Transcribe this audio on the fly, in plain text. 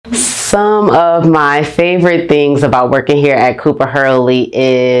Some of my favorite things about working here at Cooper Hurley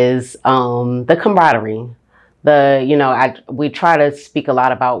is the camaraderie. We try to speak a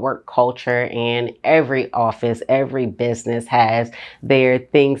lot about work culture, and every office, every business has their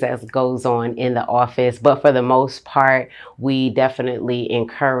things that goes on in the office. But for the most part, we definitely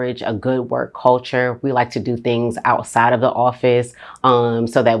encourage a good work culture. We like to do things outside of the office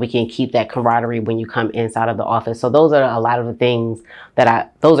so that we can keep that camaraderie when you come inside of the office. So those are a lot of the things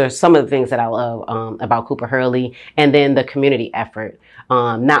those are some of the things that I love about Cooper Hurley. And then the community effort.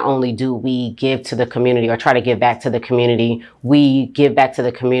 Not only do we give to the community or try to give back to the community, we give back to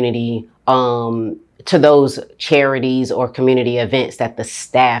the community to those charities or community events that the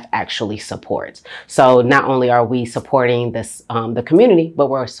staff actually supports. So not only are we supporting the community,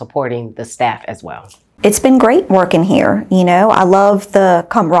 but we're supporting the staff as well. It's been great working here. I love the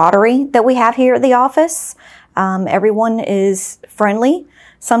camaraderie that we have here at the office. Everyone is friendly.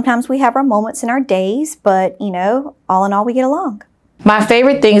 Sometimes we have our moments in our days, but all in all, we get along. My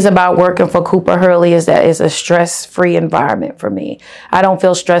favorite things about working for Cooper Hurley is that it's a stress-free environment for me. I don't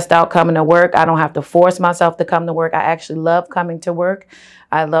feel stressed out coming to work. I don't have to force myself to come to work. I actually love coming to work.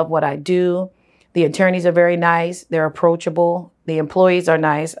 I love what I do. The attorneys are very nice. They're approachable. The employees are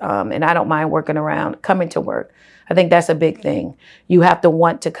nice. And I don't mind coming to work. I think that's a big thing. You have to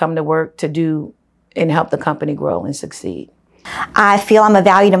want to come to work to do and help the company grow and succeed. I feel I'm a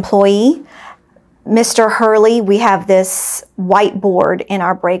valued employee. Mr. Hurley, we have this whiteboard in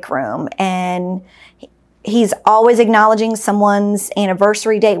our break room, and he's always acknowledging someone's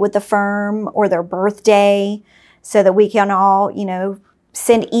anniversary date with the firm or their birthday so that we can all,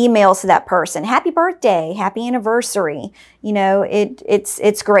 send emails to that person. Happy birthday, happy anniversary.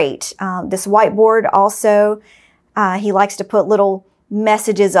 It's great. This whiteboard also, he likes to put little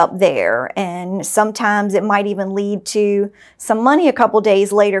messages up there, and sometimes it might even lead to some money a couple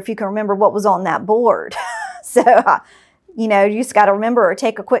days later if you can remember what was on that board. So you just got to remember or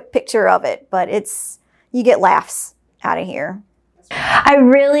take a quick picture of it, but you get laughs out of here. I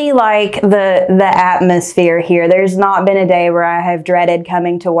really like the atmosphere here. There's not been a day where I have dreaded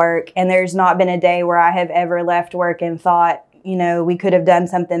coming to work, and there's not been a day where I have ever left work and thought, we could have done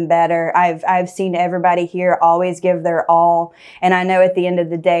something better. I've seen everybody here always give their all. And I know at the end of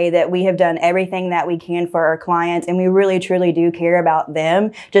the day that we have done everything that we can for our clients, and we really truly do care about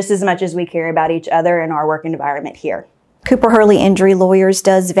them just as much as we care about each other and our work environment here. Cooper Hurley Injury Lawyers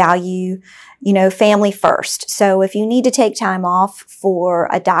does value, family first. So if you need to take time off for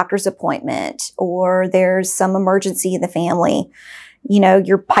a doctor's appointment or there's some emergency in the family,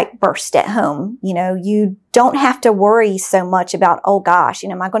 your pipe burst at home, you don't have to worry so much about, oh gosh,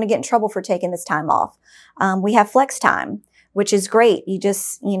 am I going to get in trouble for taking this time off? We have flex time, which is great. You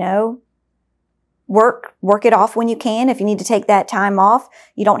just, work it off when you can. If you need to take that time off,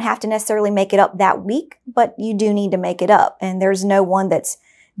 you don't have to necessarily make it up that week, but you do need to make it up. And there's no one that's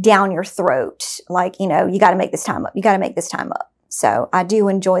down your throat. Like, you got to make this time up. You got to make this time up. So I do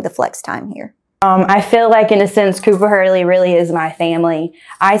enjoy the flex time here. I feel like, in a sense, Cooper Hurley really is my family.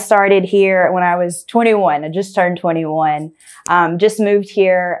 I started here when I was 21. I just turned 21. Just moved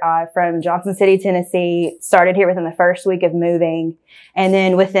here from Johnson City, Tennessee. Started here within the first week of moving. And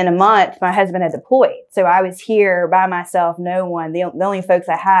then within a month, my husband had deployed. So I was here by myself, no one. The only folks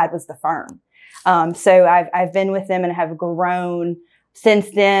I had was the firm. So I've been with them and have grown.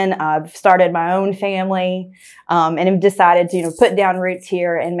 Since then, I've started my own family, and have decided to, put down roots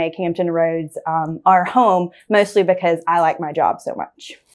here and make Hampton Roads, our home, mostly because I like my job so much.